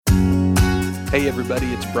Hey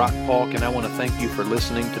everybody, it's Brock Paulk, and I want to thank you for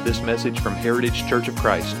listening to this message from Heritage Church of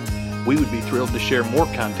Christ. We would be thrilled to share more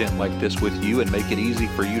content like this with you and make it easy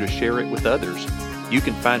for you to share it with others. You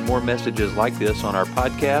can find more messages like this on our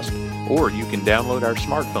podcast, or you can download our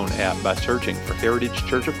smartphone app by searching for Heritage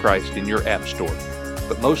Church of Christ in your app store.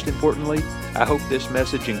 But most importantly, I hope this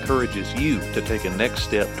message encourages you to take a next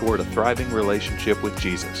step toward a thriving relationship with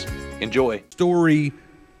Jesus. Enjoy. Story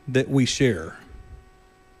that we share.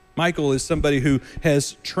 Michael is somebody who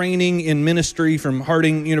has training in ministry from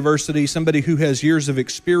Harding University, somebody who has years of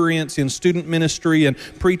experience in student ministry and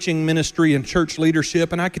preaching ministry and church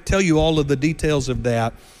leadership, and I could tell you all of the details of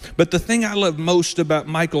that. But the thing I love most about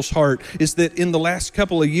Michael's heart is that in the last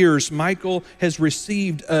couple of years, Michael has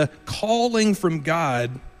received a calling from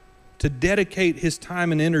God to dedicate his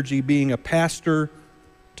time and energy being a pastor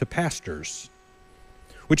to pastors,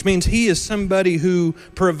 which means he is somebody who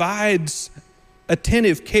provides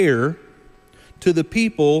attentive care to the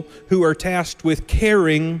people who are tasked with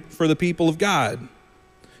caring for the people of God.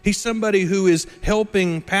 He's somebody who is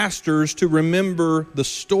helping pastors to remember the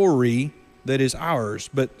story that is ours.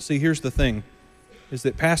 But see, here's the thing, is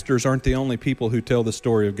that pastors aren't the only people who tell the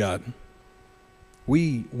story of God.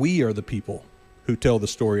 We are the people who tell the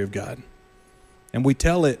story of God. And we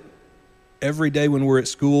tell it every day when we're at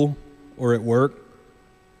school or at work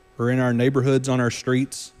or in our neighborhoods, on our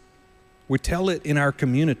streets. We tell it in our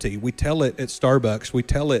community. We tell it at Starbucks. We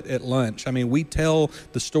tell it at lunch. I mean, we tell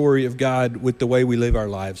the story of God with the way we live our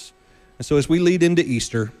lives. And so as we lead into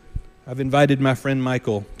Easter, I've invited my friend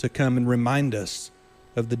Michael to come and remind us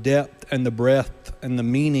of the depth and the breadth and the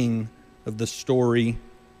meaning of the story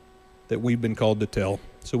that we've been called to tell.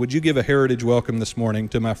 So would you give a heritage welcome this morning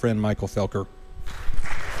to my friend Michael Felker?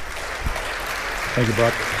 Thank you,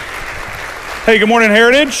 Brock. Hey, good morning,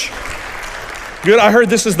 Heritage. Good. I heard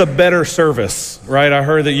this is the better service, right? I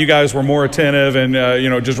heard that you guys were more attentive and,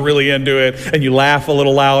 just really into it, and you laugh a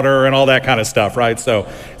little louder and all that kind of stuff, right? So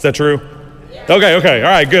is that true? Yeah. Okay. All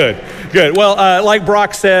right, good. Well, like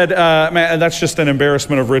Brock said, man, that's just an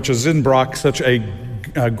embarrassment of riches. Isn't Brock such a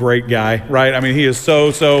great guy, right? I mean, he is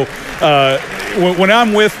so when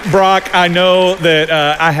I'm with Brock, I know that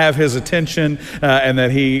I have his attention and that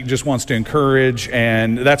he just wants to encourage,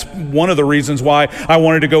 and that's one of the reasons why I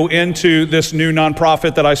wanted to go into this new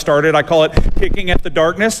nonprofit that I started. I call it Kicking at the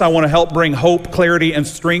Darkness. I want to help bring hope, clarity, and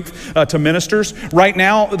strength to ministers. Right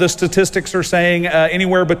now, the statistics are saying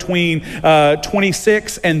anywhere between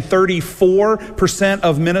 26 and 34%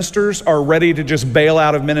 of ministers are ready to just bail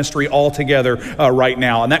out of ministry altogether right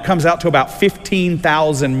now, and that comes out to about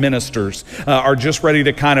 15,000 ministers are just ready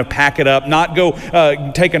to kind of pack it up, not go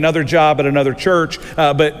take another job at another church,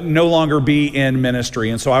 but no longer be in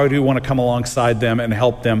ministry. And so I do want to come alongside them and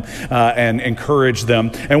help them and encourage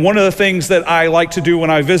them. And one of the things that I like to do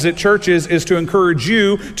when I visit churches is to encourage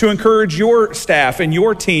you, to encourage your staff and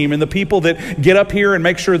your team and the people that get up here and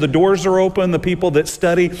make sure the doors are open, the people that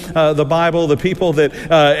study the Bible, the people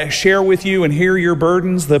that share with you and hear your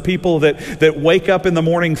burdens, the people that wake up in the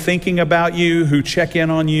morning thinking about you, who check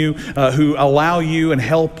in on you, who allow you and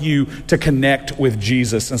help you to connect with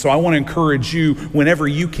Jesus. And so I want to encourage you, whenever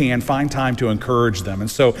you can, find time to encourage them. And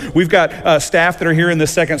so we've got staff that are here in the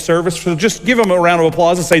second service, so just give them a round of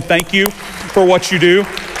applause and say thank you for what you do.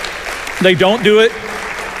 They don't do it.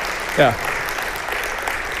 Yeah.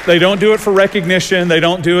 They don't do it for recognition. They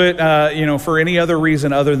don't do it, for any other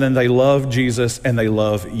reason other than they love Jesus and they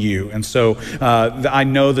love you. And so I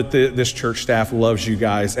know that this church staff loves you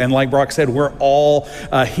guys. And like Brock said, we're all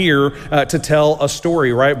here to tell a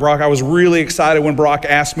story, right? Brock, I was really excited when Brock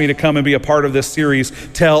asked me to come and be a part of this series,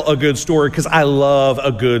 Tell a Good Story, because I love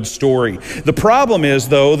a good story. The problem is,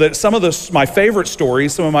 though, that some of my favorite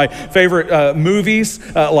stories, some of my favorite movies,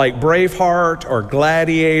 like Braveheart or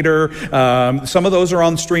Gladiator, some of those are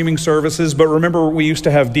on streaming services, but remember we used to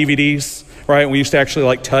have DVDs, right? We used to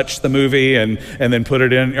actually touch the movie and then put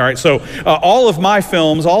it in. All right, so all of my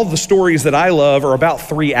films, all of the stories that I love are about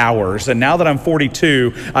 3 hours, and now that I'm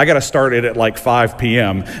 42, I got to start it at 5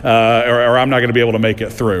 p.m. Or I'm not going to be able to make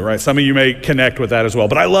it through, right? Some of you may connect with that as well,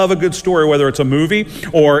 but I love a good story, whether it's a movie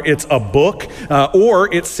or it's a book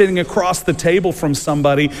or it's sitting across the table from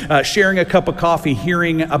somebody, sharing a cup of coffee,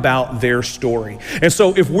 hearing about their story. And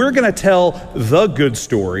so if we're going to tell the good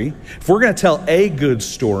story, if we're going to tell a good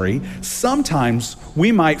story, sometimes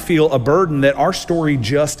we might feel a burden that our story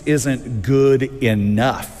just isn't good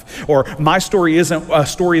enough. Or my story isn't a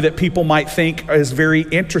story that people might think is very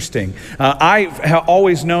interesting. I have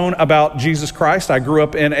always known about Jesus Christ. I grew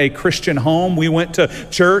up in a Christian home. We went to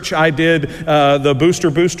church. I did the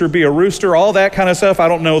booster, be a rooster, all that kind of stuff. I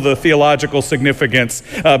don't know the theological significance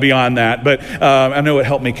beyond that, but I know it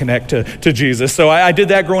helped me connect to Jesus. So I did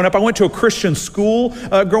that growing up. I went to a Christian school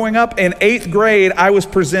growing up. In 8th grade, I was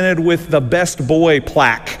presented with the best boy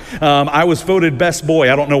plaque. I was voted best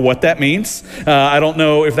boy. I don't know what that means. I don't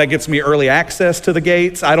know if that gets me early access to the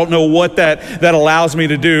gates. I don't know what that allows me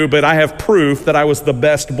to do, but I have proof that I was the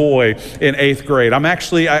best boy in 8th grade.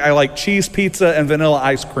 I like cheese pizza and vanilla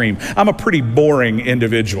ice cream. I'm a pretty boring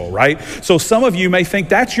individual, right? So some of you may think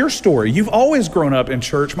that's your story. You've always grown up in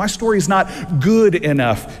church. My story is not good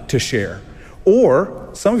enough to share. Or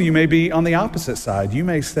some of you may be on the opposite side. You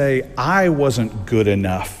may say, I wasn't good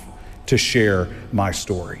enough to share my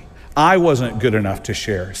story. I wasn't good enough to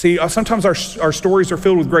share. See, sometimes our stories are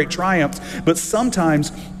filled with great triumphs, but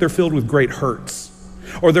sometimes they're filled with great hurts.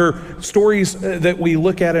 Or they're stories that we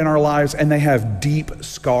look at in our lives and they have deep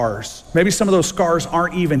scars. Maybe some of those scars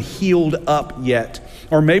aren't even healed up yet.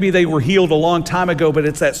 Or maybe they were healed a long time ago, but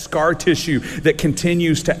it's that scar tissue that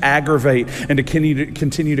continues to aggravate and to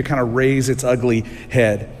continue to kind of raise its ugly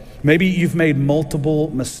head. Maybe you've made multiple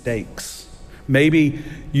mistakes. Maybe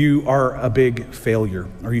you are a big failure,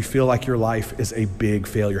 or you feel like your life is a big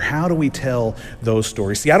failure. How do we tell those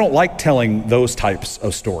stories? See, I don't like telling those types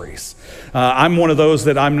of stories. I'm one of those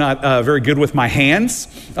that I'm not very good with my hands,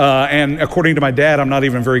 and according to my dad, I'm not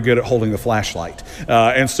even very good at holding the flashlight.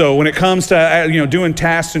 And so when it comes to doing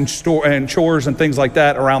tasks and chores and things like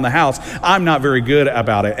that around the house, I'm not very good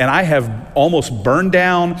about it. And I have almost burned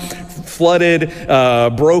down, flooded,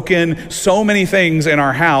 broken so many things in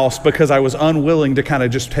our house because I was unwilling to kind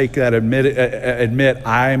of just take that, admit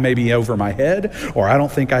I may be over my head, or I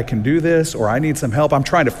don't think I can do this, or I need some help. I'm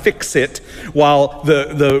trying to fix it while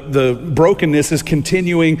the brokenness is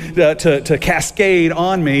continuing to cascade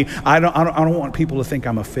on me. I don't want people to think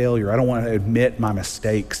I'm a failure. I don't want to admit my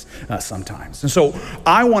mistakes sometimes. And so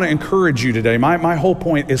I want to encourage you today. My whole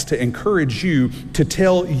point is to encourage you to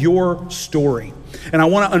tell your story. And I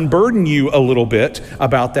want to unburden you a little bit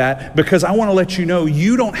about that, because I want to let you know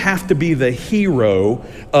you don't have to be the hero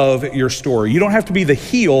of your story. You don't have to be the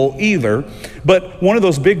heel either. But one of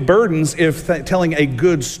those big burdens if telling a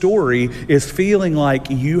good story is feeling like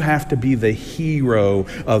you have to be the hero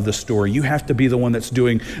of the story. You have to be the one that's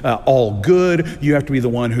doing all good. You have to be the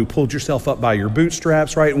one who pulled yourself up by your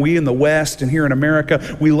bootstraps, right? And we in the West and here in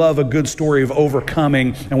America, we love a good story of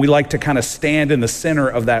overcoming, and we like to kind of stand in the center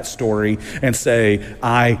of that story and say,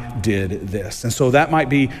 I did this. And so that might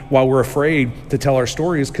be why we're afraid to tell our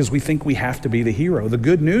stories, because we think we have to be the hero. The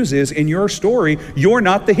good news is, in your story, you're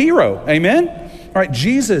not the hero. Amen? All right,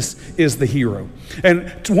 Jesus is the hero.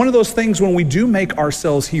 And one of those things when we do make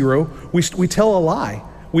ourselves hero, we tell a lie.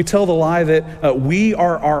 We tell the lie that we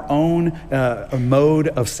are our own mode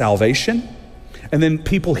of salvation. And then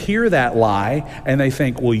people hear that lie and they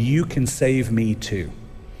think, well, you can save me too.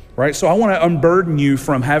 Right? So I want to unburden you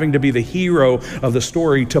from having to be the hero of the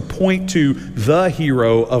story to point to the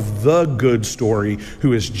hero of the good story,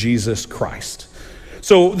 who is Jesus Christ.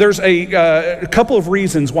 So there's a couple of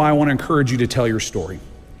reasons why I want to encourage you to tell your story.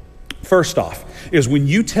 First off is when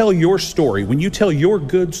you tell your story, when you tell your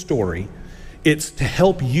good story, it's to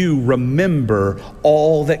help you remember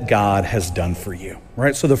all that God has done for you,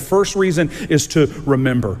 right? So the first reason is to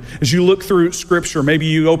remember. As you look through Scripture, maybe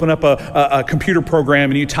you open up a computer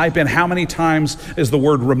program and you type in how many times is the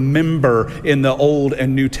word remember in the Old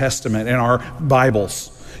and New Testament in our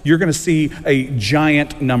Bibles. You're going to see a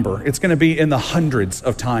giant number. It's going to be in the hundreds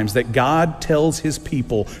of times that God tells his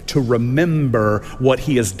people to remember what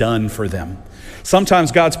he has done for them.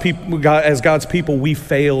 Sometimes as God's people, we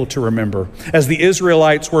fail to remember. As the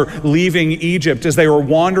Israelites were leaving Egypt, as they were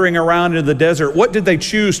wandering around in the desert, what did they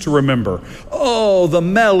choose to remember? Oh, the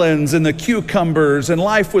melons and the cucumbers, and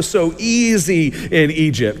life was so easy in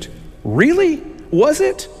Egypt. Really? Was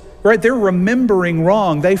it? Right? They're remembering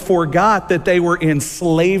wrong. They forgot that they were in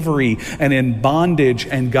slavery and in bondage,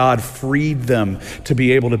 and God freed them to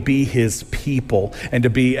be able to be his people and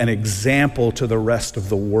to be an example to the rest of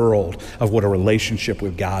the world of what a relationship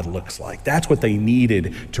with God looks like. That's what they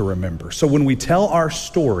needed to remember. So when we tell our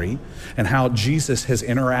story and how Jesus has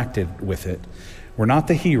interacted with it, we're not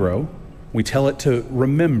the hero. We tell it to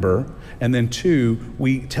remember, and then two,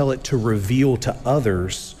 we tell it to reveal to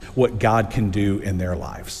others what God can do in their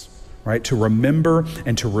lives. right? To remember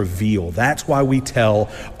and to reveal. That's why we tell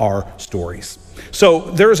our stories. So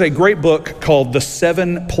there's a great book called The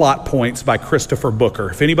 7 Plot Points by Christopher Booker.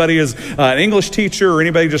 If anybody is an English teacher or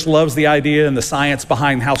anybody just loves the idea and the science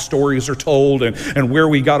behind how stories are told and where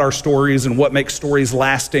we got our stories and what makes stories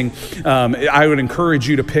lasting, I would encourage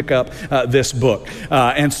you to pick up this book.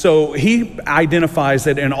 And so he identifies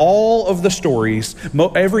that in all of the stories,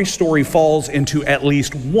 every story falls into at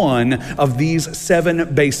least one of these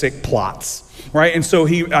 7 basic plots. Right, and so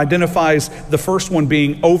he identifies the first one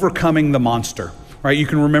being overcoming the monster. Right, you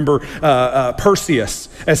can remember Perseus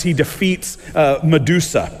as he defeats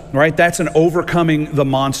Medusa. Right, that's an overcoming the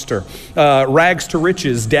monster. Rags to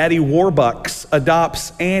riches, Daddy Warbucks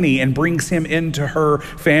adopts Annie and brings him into her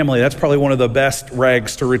family. That's probably one of the best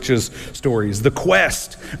rags to riches stories. The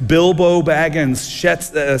Quest, Bilbo Baggins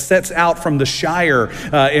sets out from the Shire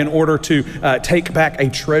in order to take back a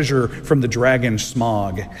treasure from the dragon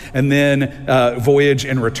Smog. And then Voyage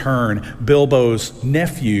and Return, Bilbo's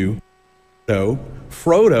nephew,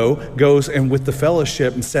 Frodo goes and with the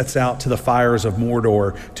fellowship and sets out to the fires of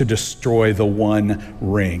Mordor to destroy the One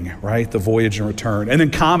Ring, right? The Voyage and Return. And then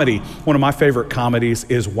comedy. One of my favorite comedies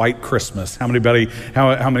is White Christmas. How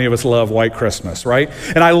many of us love White Christmas, right?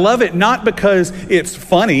 And I love it not because it's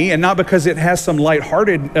funny and not because it has some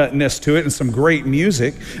lightheartedness to it and some great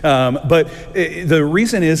music, but the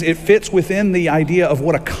reason is it fits within the idea of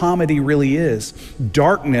what a comedy really is.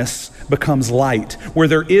 Darkness becomes light. Where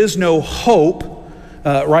there is no hope,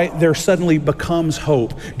 right, there suddenly becomes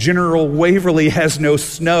hope. General Waverly has no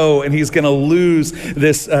snow, and he's going to lose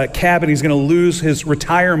this cabin. He's going to lose his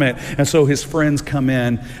retirement, and so his friends come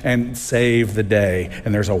in and save the day,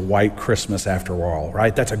 and there's a white Christmas after all,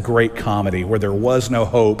 right? That's a great comedy. Where there was no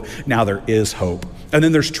hope, now there is hope. And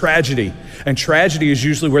then there's tragedy, and tragedy is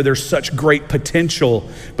usually where there's such great potential,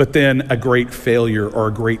 but then a great failure or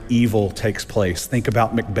a great evil takes place. Think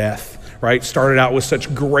about Macbeth. Right? Started out with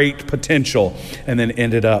such great potential and then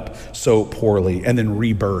ended up so poorly. And then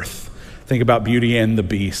rebirth. Think about Beauty and the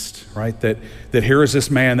Beast, right? That here is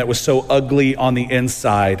this man that was so ugly on the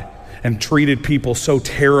inside and treated people so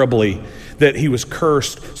terribly that he was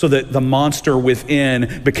cursed so that the monster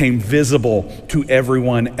within became visible to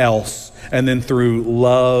everyone else. And then through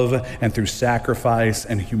love and through sacrifice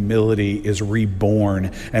and humility is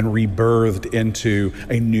reborn and rebirthed into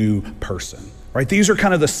a new person. Right? These are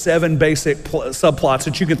kind of the 7 basic subplots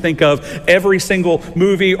that you can think of. Every single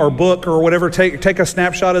movie or book or whatever, take a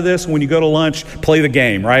snapshot of this. When you go to lunch, play the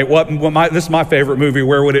game, right? This is my favorite movie.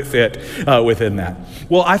 Where would it fit within that?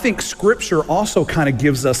 Well, I think Scripture also kind of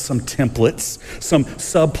gives us some templates, some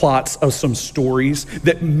subplots of some stories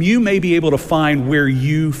that you may be able to find where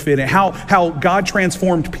you fit in. How God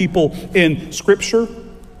transformed people in Scripture.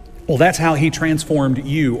 Well, that's how he transformed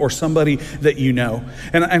you or somebody that you know.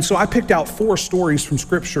 And so I picked out 4 stories from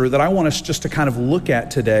Scripture that I want us just to kind of look at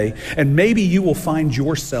today. And maybe you will find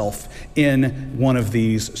yourself in one of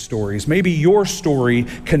these stories. Maybe your story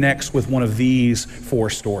connects with one of these 4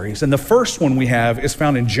 stories. And the first one we have is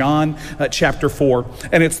found in John chapter 4,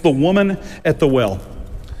 and it's the woman at the well.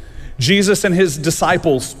 Jesus and his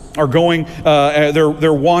disciples are going,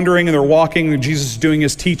 they're wandering and they're walking, and Jesus is doing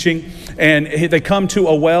his teaching, and they come to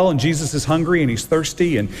a well, and Jesus is hungry and he's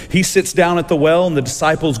thirsty, and he sits down at the well, and the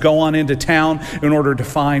disciples go on into town in order to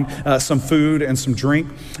find some food and some drink,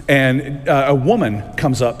 and a woman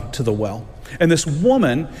comes up to the well. And this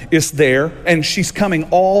woman is there, and she's coming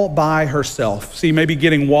all by herself. See, maybe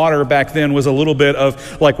getting water back then was a little bit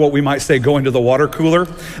of like what we might say going to the water cooler,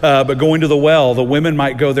 but going to the well, the women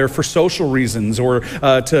might go there for social reasons or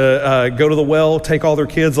to go to the well, take all their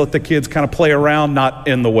kids, let the kids kind of play around, not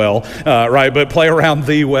in the well, right, but play around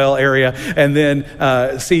the well area, and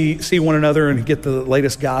then see one another and get the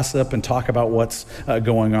latest gossip and talk about what's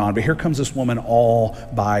going on. But here comes this woman all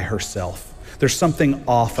by herself. There's something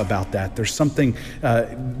off about that. There's something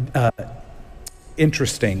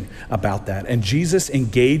interesting about that. And Jesus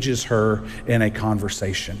engages her in a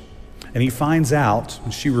conversation. And he finds out,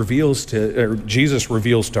 Jesus reveals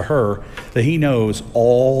to her that he knows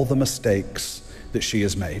all the mistakes that she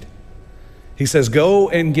has made. He says, "Go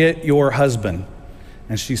and get your husband."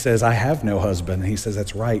 And she says, "I have no husband." And he says,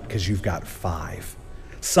 "That's right, because you've got 5.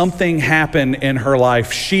 Something happened in her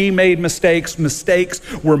life. She made mistakes. Mistakes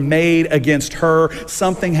were made against her.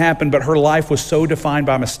 Something happened, but her life was so defined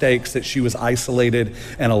by mistakes that she was isolated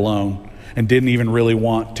and alone and didn't even really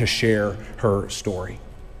want to share her story.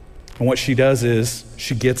 And what she does is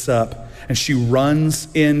she gets up and she runs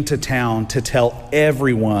into town to tell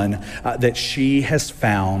everyone that she has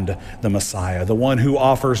found the Messiah, the one who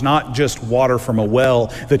offers not just water from a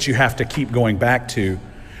well that you have to keep going back to,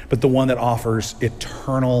 but the one that offers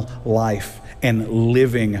eternal life and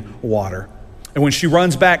living water. And when she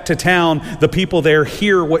runs back to town, the people there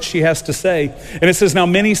hear what she has to say. And it says, now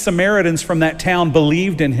many Samaritans from that town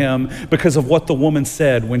believed in him because of what the woman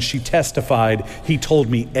said when she testified, he told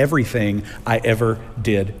me everything I ever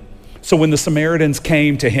did. So when the Samaritans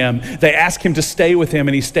came to him, they asked him to stay with him,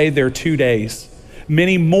 and he stayed there 2 days.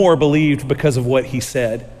 Many more believed because of what he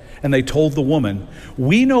said. And they told the woman,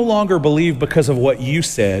 we no longer believe because of what you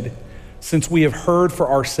said, since we have heard for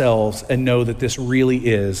ourselves and know that this really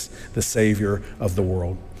is the Savior of the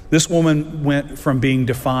world. This woman went from being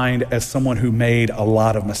defined as someone who made a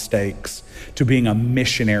lot of mistakes to being a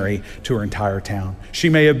missionary to her entire town. She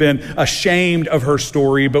may have been ashamed of her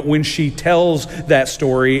story, but when she tells that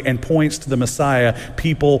story and points to the Messiah,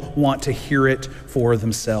 people want to hear it for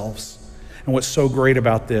themselves. And what's so great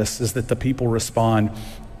about this is that the people respond,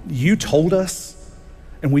 you told us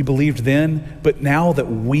and we believed then, but now that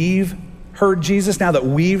we've heard Jesus, now that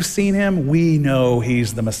we've seen him, we know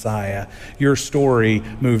he's the Messiah. Your story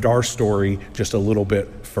moved our story just a little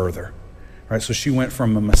bit further. Right? So she went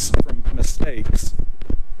from mistakes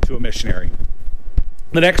to a missionary.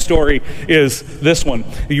 The next story is this one.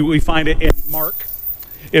 We find it in Mark.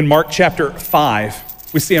 In Mark chapter 5.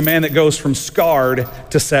 We see a man that goes from scarred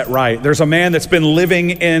to set right. There's a man that's been living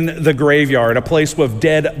in the graveyard, a place with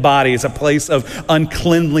dead bodies, a place of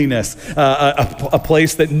uncleanliness, a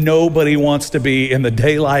place that nobody wants to be in the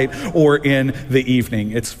daylight or in the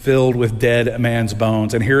evening. It's filled with dead man's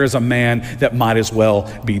bones. And here is a man that might as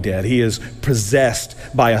well be dead. He is possessed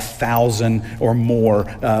by 1,000 or more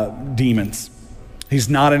demons. He's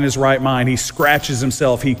not in his right mind. He scratches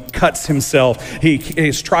himself. He cuts himself.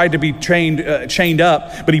 He's tried to be chained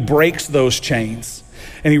up, but he breaks those chains.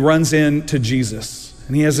 And he runs into Jesus.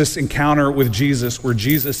 And he has this encounter with Jesus where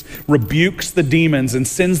Jesus rebukes the demons and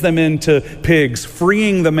sends them into pigs,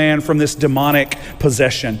 freeing the man from this demonic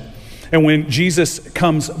possession. And when Jesus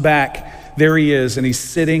comes back, there he is, and he's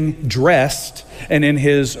sitting dressed and in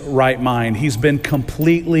his right mind. He's been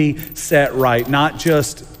completely set right, not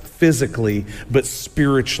just physically, but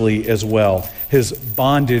spiritually as well. His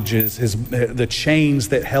bondages, the chains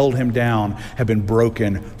that held him down have been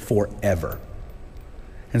broken forever.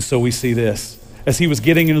 And so we see this. As he was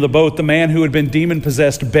getting into the boat, the man who had been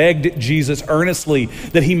demon-possessed begged Jesus earnestly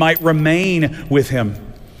that he might remain with him.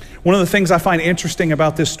 One of the things I find interesting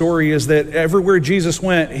about this story is that everywhere Jesus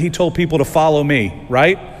went, he told people to follow me,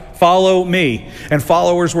 right? Follow me. And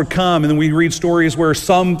followers would come, and then we read stories where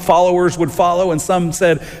some followers would follow and some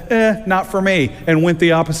said, not for me, and went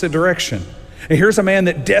the opposite direction. And here's a man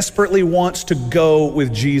that desperately wants to go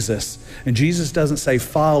with Jesus. And Jesus doesn't say,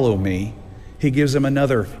 follow me. He gives him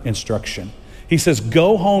another instruction. He says,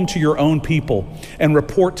 go home to your own people and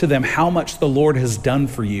report to them how much the Lord has done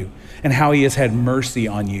for you and how he has had mercy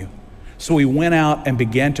on you. So he went out and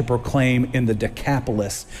began to proclaim in the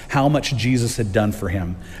Decapolis how much Jesus had done for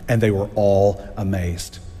him, and they were all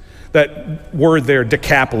amazed. That word there,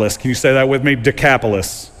 Decapolis, can you say that with me?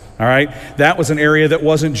 Decapolis, all right? That was an area that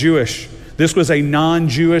wasn't Jewish. This was a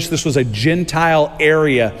non-Jewish, this was a Gentile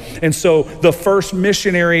area. And so the first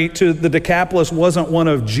missionary to the Decapolis wasn't one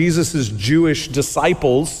of Jesus's Jewish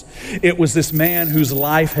disciples. It was this man whose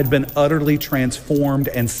life had been utterly transformed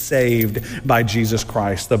and saved by Jesus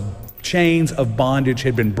Christ. The chains of bondage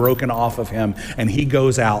had been broken off of him, and he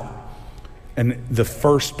goes out. And the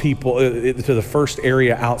first people to the first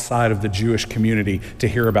area outside of the Jewish community to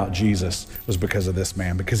hear about Jesus was because of this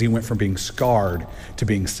man, because he went from being scarred to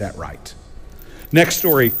being set right. Next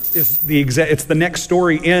story is it's the next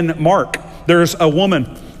story in Mark. There's a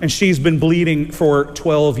woman, and she's been bleeding for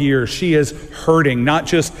 12 years. She is hurting, not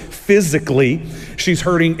just physically, she's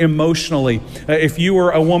hurting emotionally. If you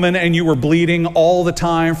were a woman and you were bleeding all the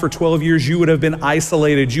time for 12 years, you would have been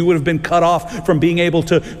isolated. You would have been cut off from being able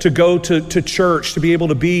to go to church, to be able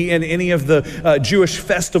to be in any of the Jewish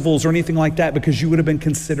festivals or anything like that, because you would have been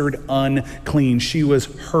considered unclean. She was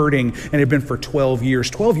hurting and had been for 12 years.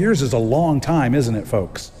 12 years is a long time, isn't it,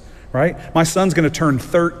 folks? Right? My son's going to turn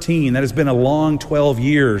 13. That has been a long 12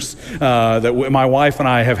 years that my wife and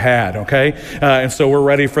I have had, okay? And so we're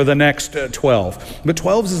ready for the next 12. But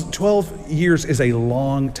 12 years is a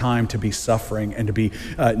long time to be suffering and to be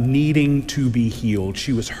needing to be healed.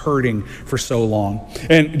 She was hurting for so long.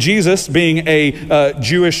 And Jesus, being a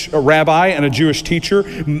Jewish rabbi and a Jewish teacher,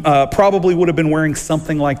 probably would have been wearing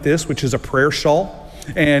something like this, which is a prayer shawl.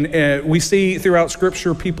 And we see throughout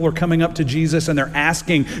Scripture, people are coming up to Jesus and they're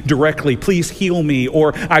asking directly, please heal me,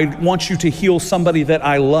 or I want you to heal somebody that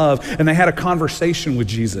I love. And they had a conversation with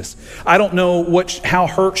Jesus. I don't know how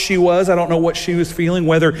hurt she was. I don't know what she was feeling,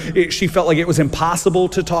 whether she felt like it was impossible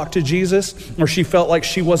to talk to Jesus, or she felt like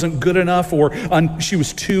she wasn't good enough, or she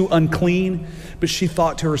was too unclean. But she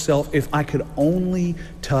thought to herself, if I could only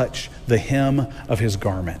touch the hem of his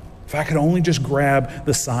garment, if I could only just grab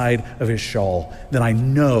the side of his shawl, then I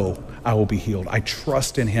know I will be healed. I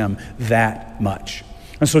trust in him that much.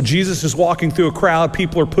 And so Jesus is walking through a crowd,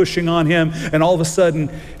 people are pushing on him, and all of a sudden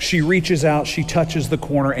she reaches out, she touches the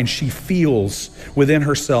corner, and she feels within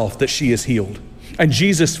herself that she is healed. And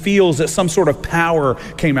Jesus feels that some sort of power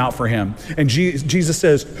came out for him. And Jesus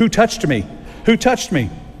says, who touched me? Who touched me?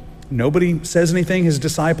 Nobody says anything. His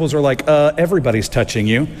disciples are like, everybody's touching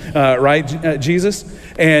you, right, Jesus?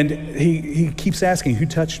 And he keeps asking, who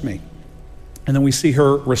touched me? And then we see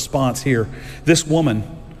her response here. This woman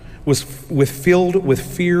was filled with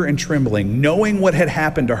fear and trembling, knowing what had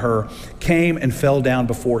happened to her, came and fell down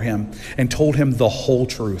before him and told him the whole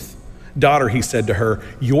truth. Daughter, he said to her,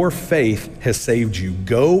 your faith has saved you.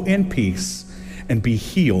 Go in peace and be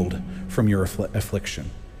healed from your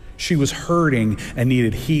affliction. She was hurting and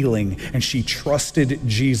needed healing, and she trusted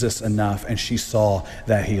Jesus enough, and she saw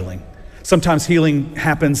that healing. Sometimes healing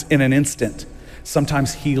happens in an instant.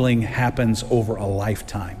 Sometimes healing happens over a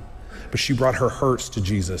lifetime. But she brought her hurts to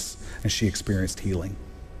Jesus, and she experienced healing.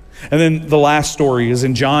 And then the last story is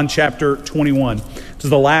in John chapter 21. This is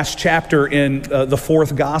the last chapter in the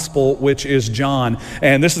fourth gospel, which is John.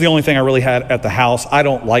 And this is the only thing I really had at the house. I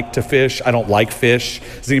don't like to fish. I don't like fish.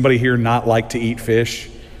 Does anybody here not like to eat fish?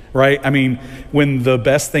 Right? I mean, when the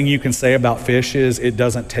best thing you can say about fish is it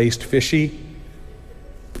doesn't taste fishy,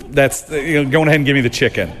 that's, go ahead and give me the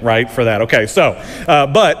chicken, right, for that. Okay, so,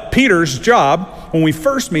 but Peter's job, when we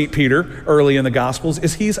first meet Peter early in the Gospels,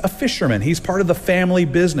 is he's a fisherman. He's part of the family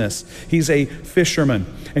business. He's a fisherman.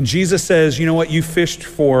 And Jesus says, you know what, you fished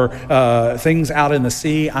for things out in the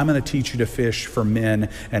sea. I'm going to teach you to fish for men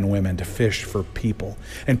and women, to fish for people.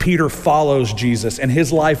 And Peter follows Jesus, and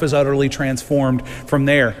his life is utterly transformed from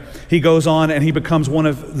there. He goes on and he becomes one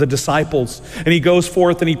of the disciples, and he goes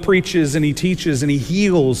forth and he preaches and he teaches and he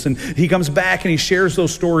heals, and he comes back and he shares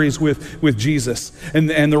those stories with Jesus and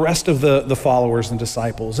the rest of the followers and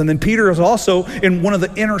disciples. And then Peter is also in one of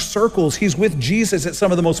the inner circles. He's with Jesus at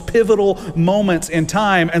some of the most pivotal moments in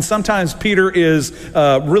time. And sometimes Peter is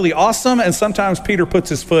really awesome, and sometimes Peter puts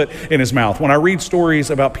his foot in his mouth. When I read stories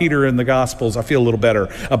about Peter in the Gospels, I feel a little better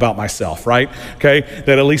about myself, right? Okay,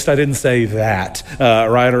 that at least I didn't say that,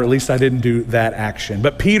 right? Or at least I didn't do that action.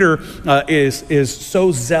 But Peter is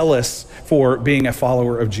so zealous for being a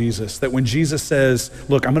follower of Jesus that when Jesus says,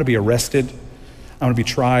 look, I'm going to be arrested, I'm going to be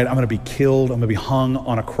tried, I'm going to be killed, I'm going to be hung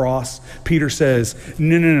on a cross, Peter says,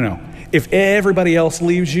 no. If everybody else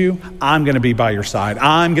leaves you, I'm going to be by your side.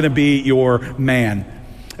 I'm going to be your man.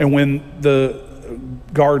 And when the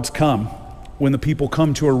guards come, when the people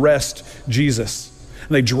come to arrest Jesus,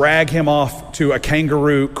 and they drag him off to a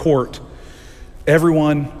kangaroo court,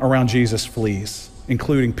 everyone around Jesus flees,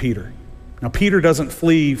 including Peter. Now, Peter doesn't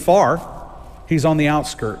flee far. He's on the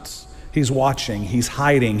outskirts. He's watching. He's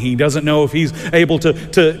hiding. He doesn't know if he's able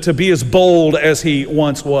to be as bold as he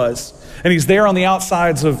once was. And he's there on the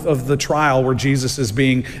outsides of the trial where Jesus is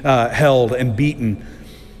being held and beaten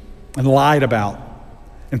and lied about.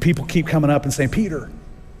 And people keep coming up and saying, Peter,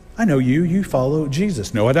 I know you. You follow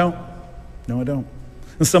Jesus. No, I don't. No, I don't.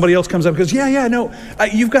 And somebody else comes up and goes, yeah, no,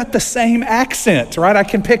 you've got the same accent, right? I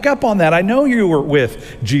can pick up on that. I know you were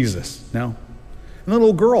with Jesus. No. And the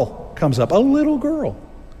little girl comes up, a little girl,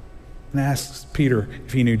 and asks Peter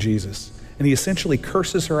if he knew Jesus. And he essentially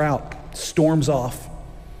curses her out, storms off,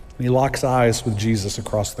 and he locks eyes with Jesus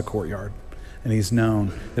across the courtyard. And he's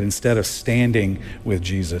known that instead of standing with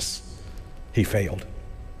Jesus, he failed.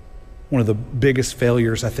 One of the biggest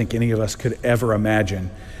failures I think any of us could ever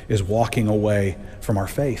imagine is walking away from our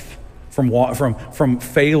faith, from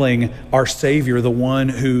failing our Savior, the one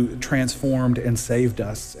who transformed and saved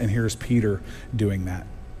us. And here's Peter doing that.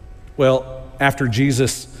 Well, after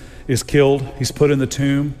Jesus is killed, he's put in the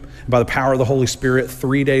tomb. By the power of the Holy Spirit,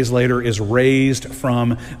 3 days later is raised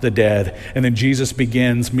from the dead. And then Jesus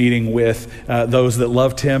begins meeting with those that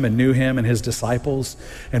loved him and knew him and his disciples.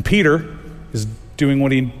 And Peter is doing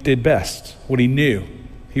what he did best, what he knew.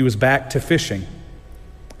 He was back to fishing.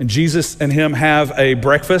 And Jesus and him have a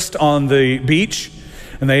breakfast on the beach,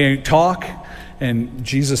 and they talk. And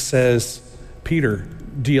Jesus says, Peter,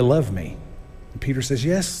 do you love me? And Peter says,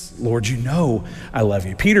 yes, Lord, you know I love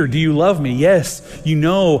you. Peter, do you love me? Yes, you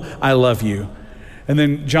know I love you. And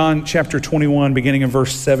then John chapter 21, beginning in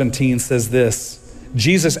verse 17, says this.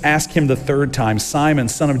 Jesus asked him the third time, Simon,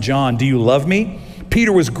 son of John, do you love me?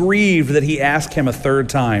 Peter was grieved that he asked him a third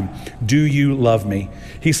time, do you love me?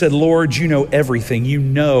 He said, Lord, you know everything. You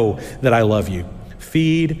know that I love you.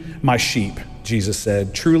 Feed my sheep, Jesus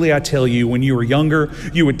said. Truly, I tell you, when you were younger,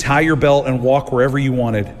 you would tie your belt and walk wherever you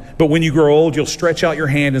wanted. But when you grow old, you'll stretch out your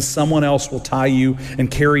hand and someone else will tie you and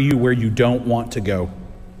carry you where you don't want to go.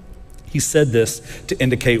 He said this to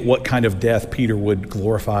indicate what kind of death Peter would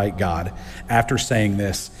glorify God. After saying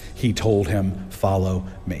this, he told him, follow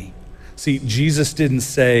me. See, Jesus didn't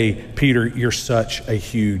say, Peter, you're such a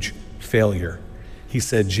huge failure. He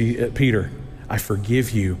said, Peter, I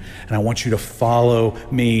forgive you, and I want you to follow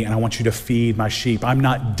me, and I want you to feed my sheep. I'm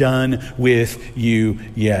not done with you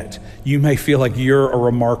yet. You may feel like you're a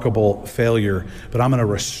remarkable failure, but I'm going to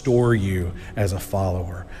restore you as a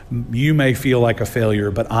follower. You may feel like a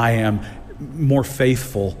failure, but I am more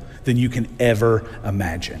faithful than you can ever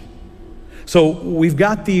imagine. So we've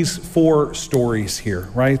got these 4 stories here,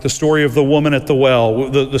 right? The story of the woman at the well,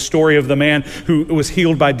 the story of the man who was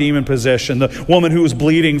healed by demon possession, the woman who was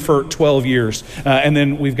bleeding for 12 years, and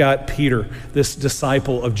then we've got Peter, this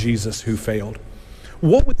disciple of Jesus who failed.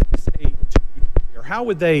 What would they say to you, or how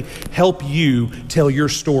would they help you tell your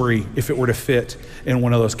story if it were to fit in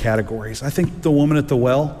one of those categories? I think the woman at the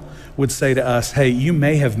well would say to us, hey, you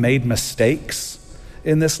may have made mistakes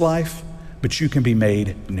in this life, but you can be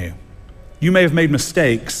made new. You may have made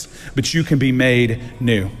mistakes, but you can be made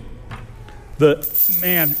new. The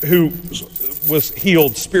man who was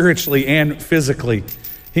healed spiritually and physically,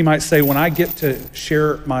 he might say, when I get to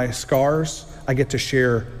share my scars, I get to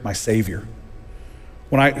share my Savior.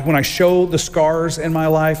 When I show the scars in my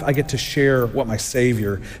life, I get to share what my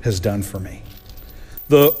Savior has done for me.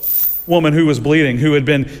 The woman who was bleeding, who had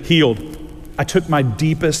been healed, I took my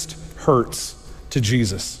deepest hurts to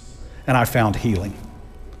Jesus, and I found healing.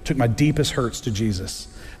 Took my deepest hurts to Jesus,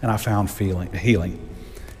 and I found healing.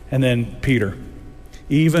 And then Peter,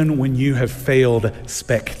 even when you have failed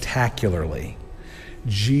spectacularly,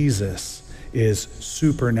 Jesus is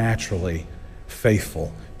supernaturally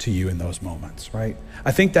faithful to you in those moments, right?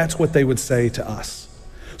 I think that's what they would say to us.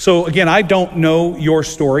 So again, I don't know your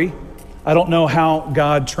story. I don't know how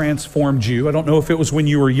God transformed you. I don't know if it was when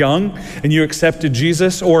you were young and you accepted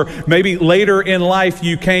Jesus, or maybe later in life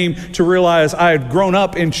you came to realize I had grown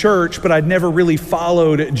up in church, but I'd never really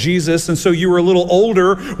followed Jesus. And so you were a little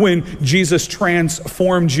older when Jesus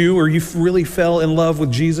transformed you, or you really fell in love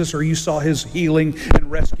with Jesus, or you saw his healing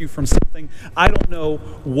and rescue from something. I don't know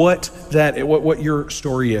what your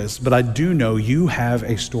story is, but I do know you have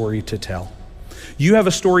a story to tell. You have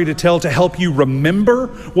a story to tell to help you remember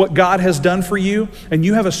what God has done for you, and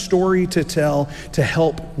you have a story to tell to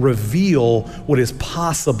help reveal what is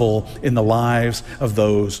possible in the lives of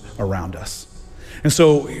those around us. And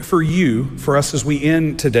so for us as we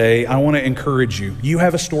end today, I want to encourage you. You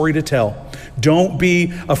have a story to tell. Don't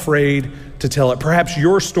be afraid to tell it. Perhaps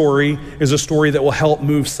your story is a story that will help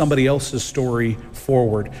move somebody else's story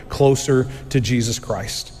forward, closer to Jesus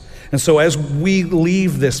Christ. And so as we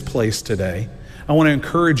leave this place today, I want to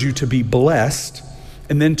encourage you to be blessed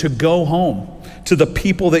and then to go home to the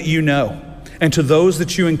people that you know and to those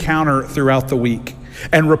that you encounter throughout the week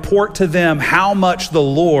and report to them how much the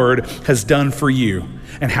Lord has done for you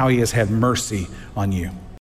and how he has had mercy on you.